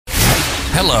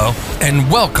Hello, and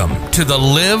welcome to the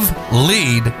Live,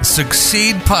 Lead,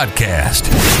 Succeed podcast,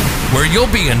 where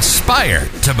you'll be inspired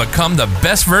to become the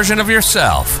best version of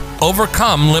yourself,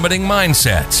 overcome limiting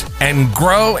mindsets, and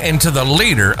grow into the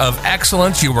leader of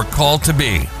excellence you were called to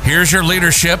be. Here's your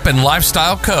leadership and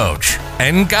lifestyle coach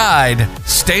and guide,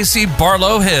 Stacy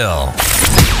Barlow Hill.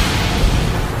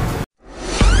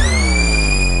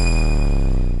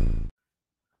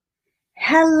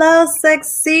 Hello,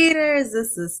 Succeeders.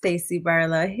 This is Stacy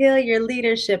Barlow Hill, your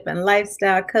leadership and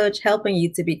lifestyle coach, helping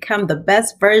you to become the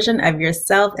best version of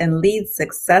yourself and lead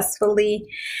successfully.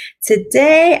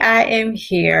 Today, I am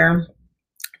here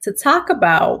to talk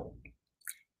about,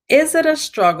 is it a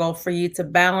struggle for you to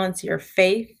balance your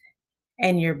faith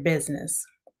and your business?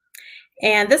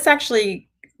 And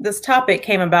this topic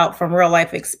came about from real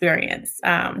life experience.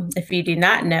 If you do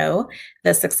not know,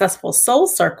 the Successful Soul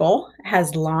Circle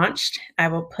has launched. I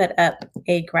will put up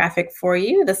a graphic for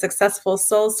you. The Successful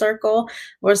Soul Circle,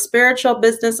 where spiritual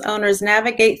business owners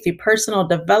navigate through personal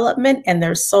development and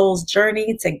their soul's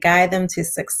journey to guide them to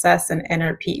success and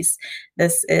inner peace.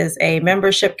 This is a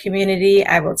membership community.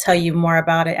 I will tell you more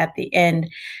about it at the end.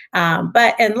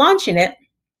 But in launching it,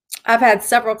 I've had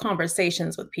several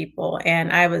conversations with people,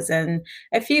 and I was in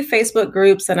a few Facebook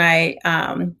groups, and I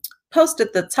posted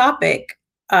the topic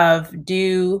of,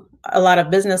 do a lot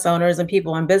of business owners and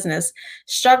people in business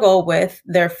struggle with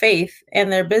their faith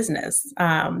and their business?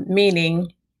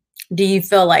 Meaning, do you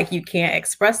feel like you can't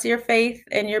express your faith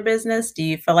in your business? Do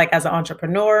you feel like as an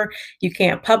entrepreneur, you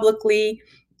can't publicly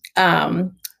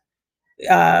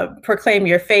proclaim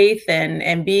your faith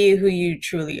and be who you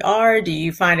truly are? Do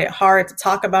you find it hard to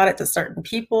talk about it to certain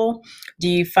people? Do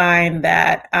you find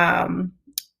that,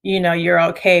 you're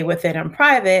okay with it in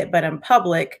private, but in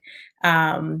public,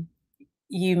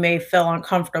 you may feel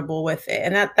uncomfortable with it?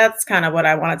 And that's kind of what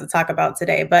I wanted to talk about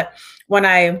today. But when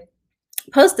I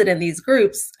posted in these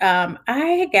groups,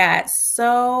 I got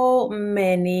so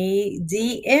many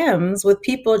DMs with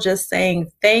people just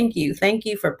saying, thank you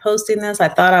for posting this. I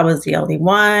thought I was the only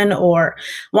one, or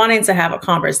wanting to have a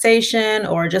conversation,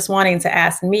 or just wanting to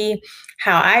ask me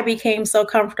how I became so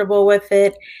comfortable with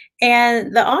it.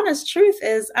 And the honest truth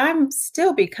is, I'm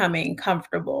still becoming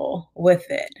comfortable with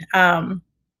it.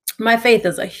 My faith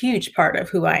is a huge part of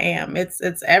who I am. It's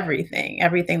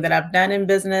everything that I've done in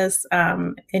business,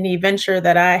 any venture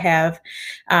that I have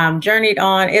journeyed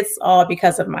on. It's all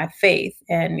because of my faith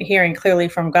and hearing clearly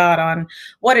from God on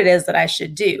what it is that I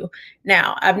should do.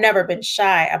 Now, I've never been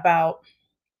shy about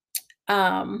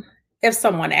if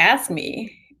someone asks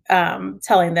me,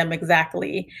 telling them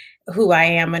exactly who I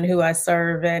am and who I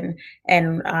serve, and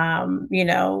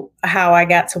how I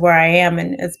got to where I am,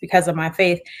 and it's because of my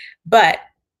faith. But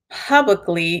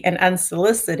publicly and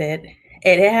unsolicited,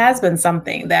 it has been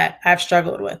something that I've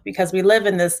struggled with, because we live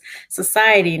in this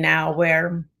society now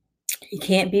where you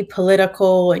can't be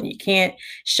political, and you can't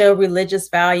show religious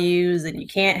values, and you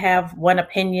can't have one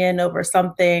opinion over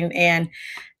something. And,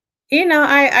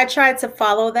 I tried to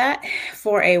follow that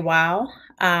for a while,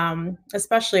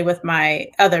 especially with my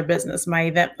other business, my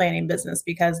event planning business,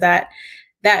 because that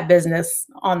business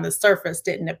on the surface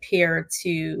didn't appear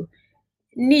to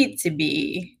need to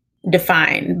be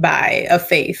defined by a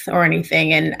faith or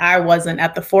anything. And I wasn't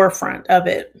at the forefront of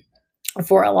it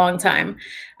for a long time.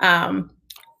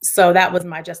 So that was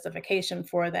my justification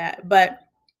for that. But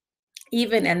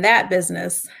even in that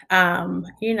business, a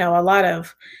lot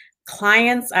of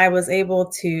clients I was able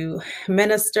to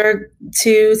minister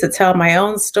to tell my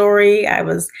own story. I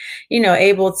was,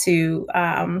 able to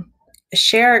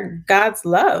share God's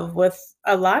love with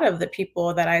a lot of the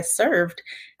people that I served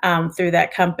through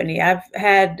that company. I've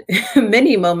had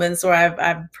many moments where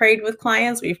I've prayed with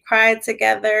clients, we've cried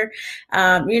together,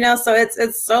 so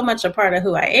it's so much a part of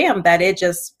who I am that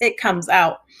it comes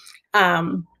out.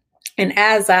 And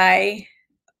as I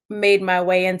made my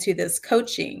way into this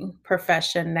coaching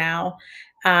profession now,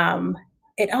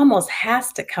 it almost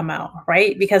has to come out,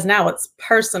 right? Because now it's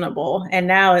personable, and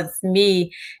now it's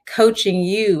me coaching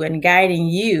you and guiding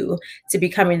you to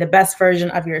becoming the best version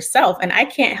of yourself. And I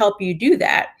can't help you do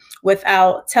that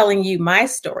without telling you my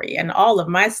story. And all of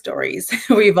my stories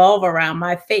revolve around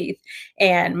my faith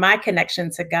and my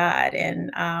connection to God.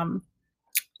 And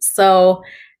so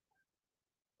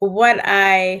what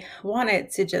I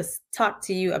wanted to just talk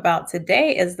to you about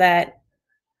today is that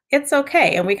it's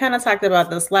okay. And we kind of talked about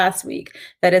this last week,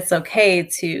 that it's okay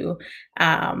to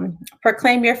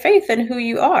proclaim your faith in who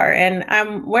you are. And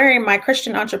I'm wearing my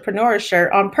Christian Entrepreneur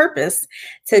shirt on purpose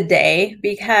today,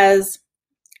 because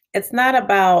it's not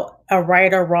about a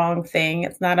right or wrong thing.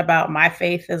 It's not about my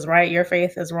faith is right, your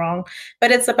faith is wrong,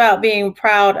 but it's about being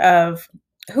proud of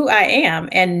who I am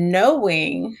and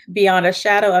knowing beyond a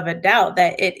shadow of a doubt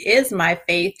that it is my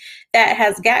faith that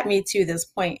has got me to this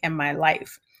point in my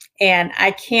life. And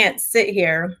I can't sit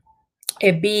here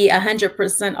and be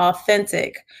 100%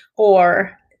 authentic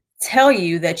or tell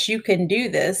you that you can do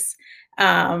this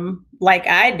like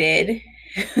I did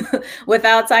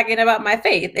without talking about my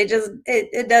faith.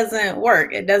 It doesn't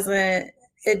work. It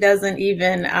doesn't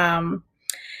even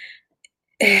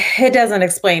it doesn't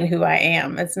explain who I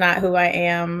am. It's not who I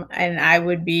am, and I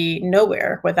would be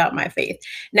nowhere without my faith.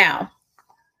 Now,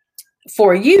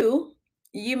 for you,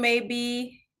 you may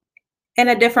be in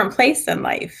a different place in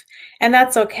life, and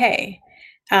that's okay.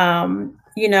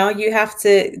 You have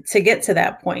to get to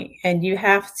that point, and you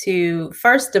have to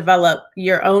first develop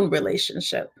your own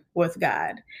relationship with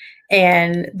God.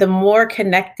 And the more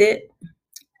connected,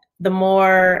 the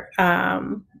more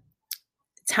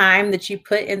time that you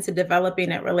put into developing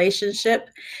that relationship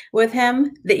with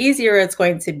him, the easier it's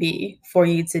going to be for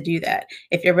you to do that.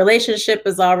 If your relationship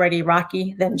is already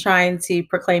rocky, then trying to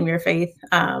proclaim your faith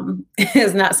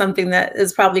is not something that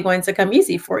is probably going to come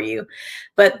easy for you.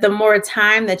 But the more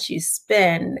time that you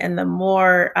spend and the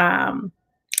more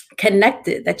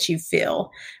connected that you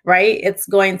feel, right, it's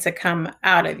going to come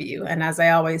out of you. And as I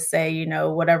always say,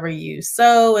 whatever you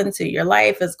sow into your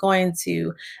life is going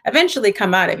to eventually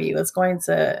come out of you. It's going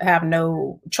to have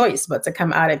no choice but to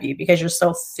come out of you because you're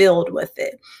so filled with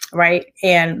it, right?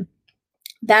 And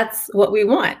that's what we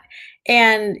want.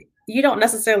 And you don't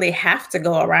necessarily have to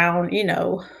go around,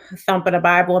 thumping a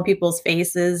Bible in people's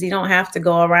faces. You don't have to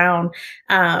go around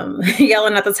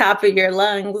yelling at the top of your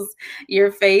lungs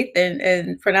your faith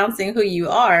and pronouncing who you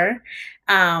are.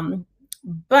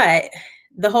 But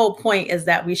the whole point is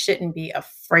that we shouldn't be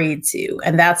afraid to.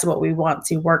 And that's what we want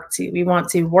to work to. We want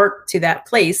to work to that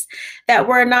place that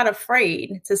we're not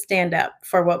afraid to stand up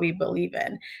for what we believe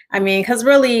in. I mean, because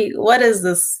really, what is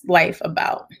this life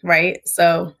about, right?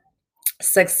 So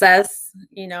success,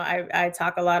 I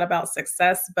talk a lot about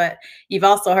success, but you've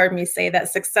also heard me say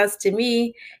that success to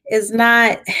me is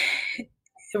not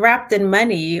wrapped in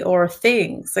money or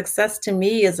things. Success to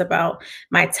me is about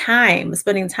my time,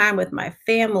 spending time with my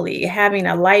family, having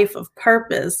a life of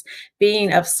purpose,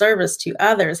 being of service to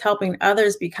others, helping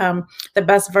others become the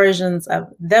best versions of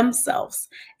themselves.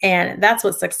 And that's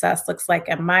what success looks like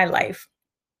in my life.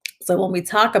 So when we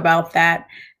talk about that,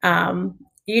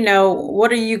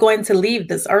 what are you going to leave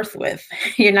this earth with?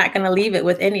 You're not going to leave it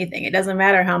with anything. It doesn't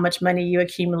matter how much money you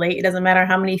accumulate. It doesn't matter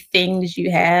how many things you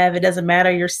have. It doesn't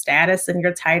matter your status and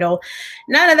your title.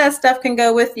 None of that stuff can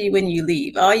go with you when you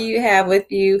leave. All you have with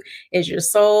you is your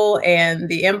soul and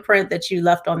the imprint that you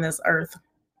left on this earth.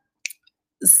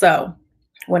 So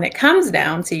when it comes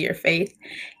down to your faith,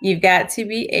 you've got to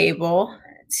be able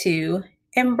to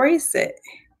embrace it.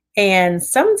 And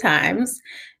sometimes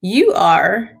you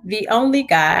are the only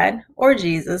God or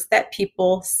Jesus that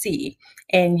people see.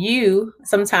 And you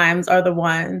sometimes are the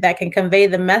one that can convey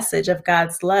the message of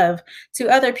God's love to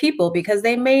other people because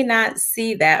they may not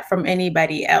see that from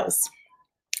anybody else.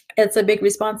 It's a big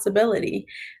responsibility.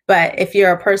 But if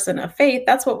you're a person of faith,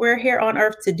 that's what we're here on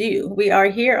earth to do. We are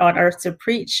here on earth to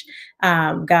preach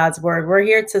God's word. We're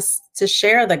here to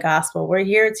share the gospel. We're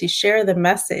here to share the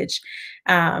message.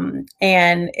 And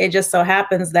it just so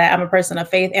happens that I'm a person of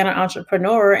faith and an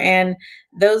entrepreneur, and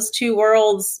those two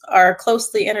worlds are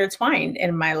closely intertwined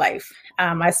in my life.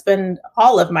 I spend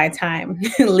all of my time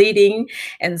leading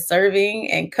and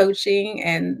serving and coaching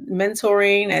and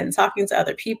mentoring and talking to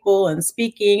other people and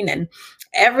speaking, and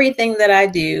everything that I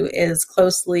do is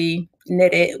closely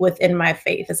knitted within my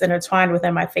faith. It's intertwined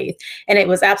within my faith. And it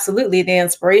was absolutely the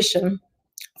inspiration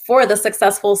for the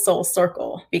Successful Soul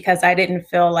Circle, because I didn't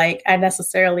feel like I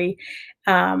necessarily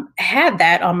had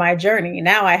that on my journey.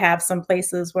 Now I have some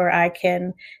places where I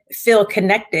can feel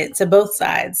connected to both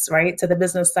sides, right? To the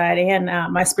business side and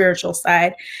my spiritual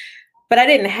side. But I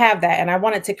didn't have that. And I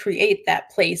wanted to create that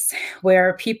place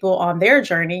where people on their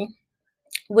journey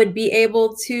would be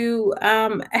able to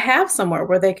have somewhere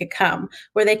where they could come,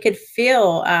 where they could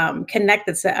feel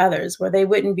connected to others, where they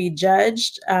wouldn't be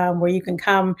judged, where you can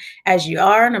come as you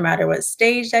are, no matter what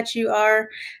stage that you are.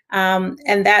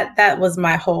 And that was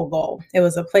my whole goal. It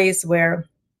was a place where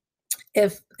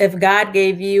if God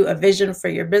gave you a vision for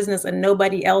your business and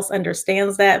nobody else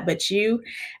understands that but you,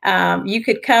 you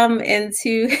could come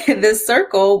into this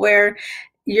circle where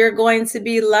you're going to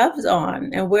be loved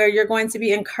on and where you're going to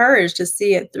be encouraged to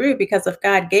see it through, because if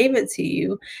God gave it to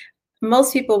you,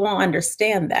 most people won't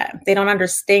understand that. They don't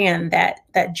understand that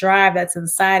drive that's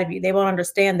inside of you. They won't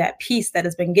understand that peace that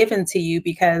has been given to you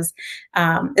because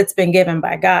it's been given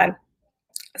by God.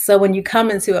 So when you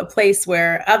come into a place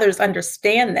where others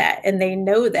understand that and they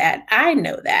know that, I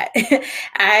know that.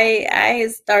 I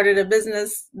started a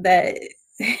business that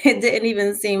it didn't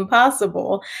even seem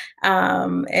possible.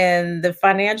 And the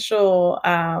financial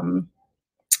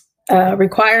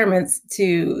requirements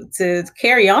to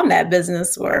carry on that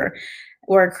business were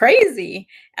crazy.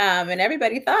 And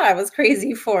everybody thought I was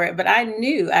crazy for it, but I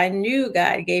knew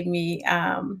God gave me,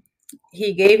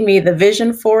 he gave me the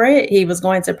vision for it. He was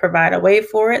going to provide a way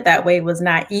for it. That way was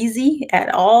not easy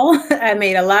at all. I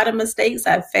made a lot of mistakes.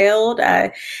 I failed.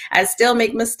 I still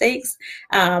make mistakes.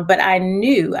 But I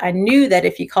knew that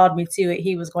if he called me to it,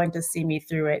 he was going to see me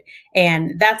through it.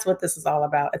 And that's what this is all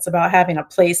about. It's about having a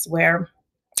place where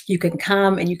you can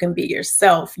come and you can be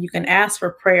yourself. You can ask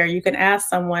for prayer. You can ask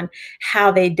someone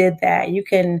how they did that. You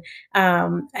can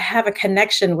have a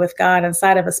connection with God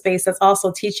inside of a space that's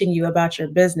also teaching you about your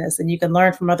business. And you can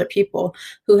learn from other people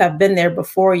who have been there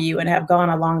before you and have gone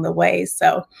along the way.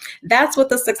 So that's what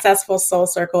the Successful Soul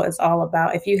Circle is all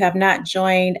about. If you have not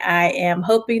joined, I am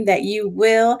hoping that you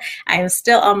will. I am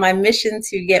still on my mission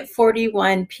to get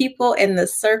 41 people in the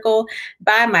circle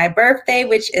by my birthday,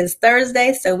 which is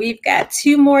Thursday. So we've got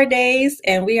 2 more days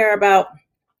and we are about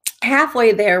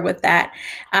halfway there with that.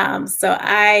 So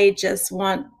I just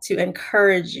want to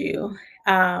encourage you.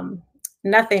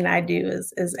 Nothing I do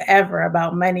is ever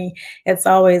about money. It's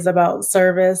always about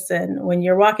service. And when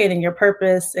you're walking in your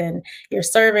purpose and you're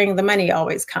serving, the money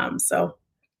always comes. So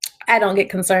I don't get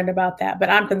concerned about that,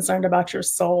 but I'm concerned about your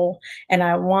soul. And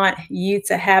I want you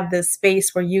to have this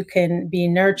space where you can be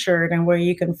nurtured and where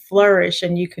you can flourish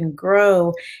and you can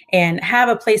grow and have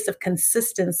a place of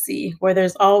consistency where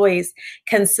there's always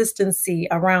consistency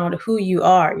around who you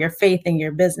are, your faith and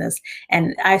your business.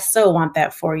 And I so want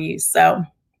that for you. So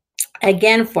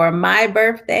again, for my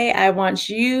birthday, I want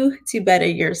you to better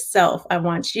yourself. I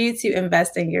want you to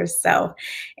invest in yourself.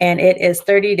 And it is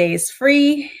 30 days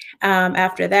free.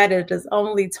 After that, it is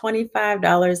only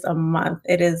 $25 a month.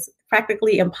 It is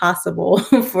practically impossible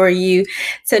for you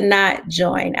to not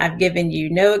join. I've given you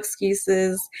no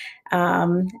excuses.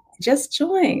 Just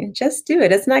join, just do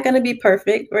it. It's not going to be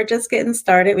perfect. We're just getting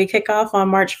started. We kick off on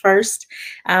March 1st.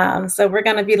 So we're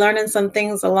going to be learning some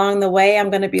things along the way.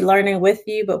 I'm going to be learning with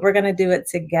you, but we're going to do it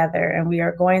together. And we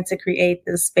are going to create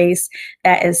this space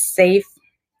that is safe,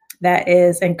 that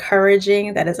is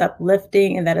encouraging, that is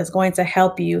uplifting, and that is going to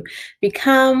help you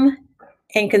become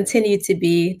and continue to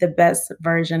be the best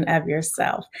version of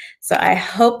yourself. So I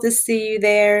hope to see you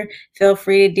there. Feel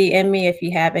free to DM me if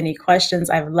you have any questions.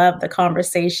 I've loved the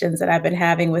conversations that I've been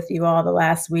having with you all the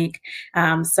last week.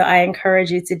 So I encourage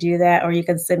you to do that, or you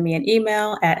can send me an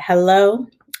email at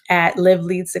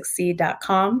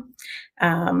hello@liveleadsucceed.com.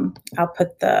 I'll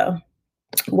put the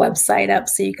website up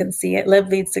so you can see it,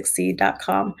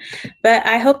 liveleadsucceed.com. But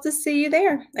I hope to see you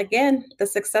there. Again, the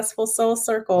Successful Soul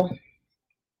Circle.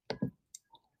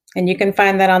 And you can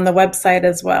find that on the website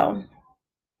as well.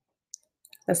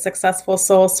 The Successful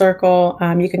Soul Circle.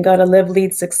 You can go to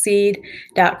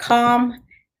liveleadsucceed.com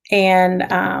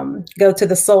and go to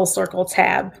the Soul Circle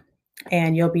tab,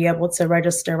 and you'll be able to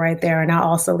register right there. And I'll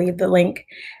also leave the link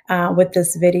with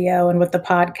this video and with the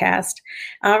podcast.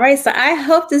 All right, so I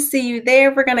hope to see you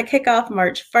there. We're going to kick off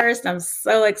March 1st. I'm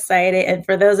so excited. And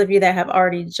for those of you that have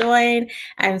already joined,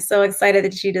 I'm so excited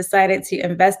that you decided to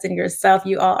invest in yourself.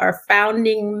 You all are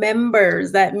founding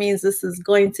members. That means this is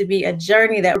going to be a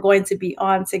journey that we're going to be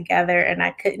on together. And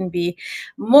I couldn't be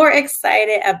more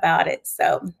excited about it.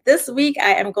 So this week,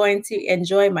 I am going to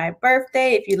enjoy my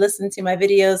birthday. If you listen to my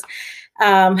videos,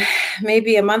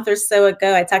 maybe a month or so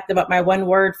ago, I talked about my one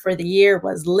word for the year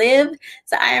was live.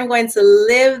 So I am going to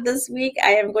live this week.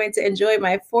 I am going to enjoy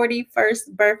my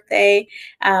 41st birthday.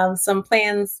 Some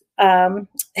plans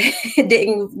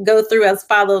didn't go through as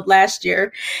followed last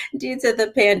year due to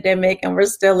the pandemic, and we're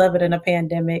still living in a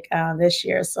pandemic this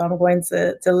year. So I'm going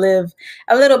to live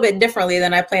a little bit differently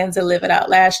than I planned to live it out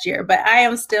last year, but I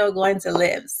am still going to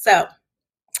live. So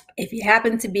if you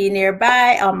happen to be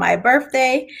nearby on my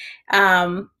birthday,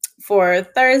 for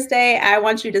Thursday, I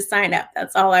want you to sign up.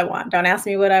 That's all I want. Don't ask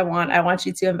me what I want. I want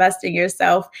you to invest in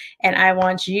yourself, and I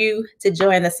want you to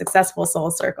join the Successful Soul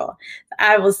Circle.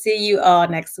 I will see you all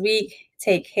next week.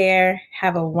 Take care.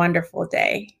 Have a wonderful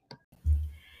day.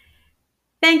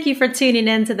 Thank you for tuning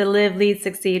in to the Live, Lead,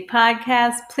 Succeed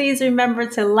podcast. Please remember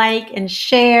to like and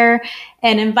share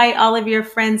and invite all of your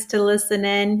friends to listen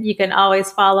in. You can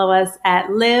always follow us at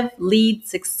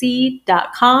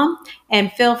liveleadsucceed.com,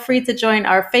 and feel free to join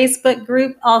our Facebook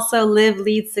group, also Live,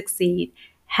 Lead, Succeed.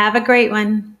 Have a great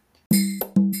one.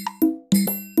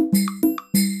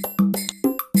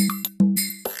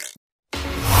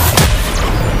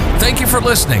 Thank you for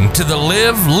listening to the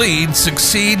Live, Lead,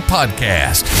 Succeed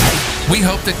podcast. We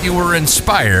hope that you were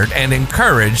inspired and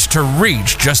encouraged to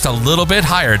reach just a little bit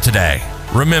higher today.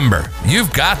 Remember,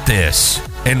 you've got this,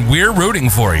 and we're rooting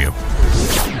for you.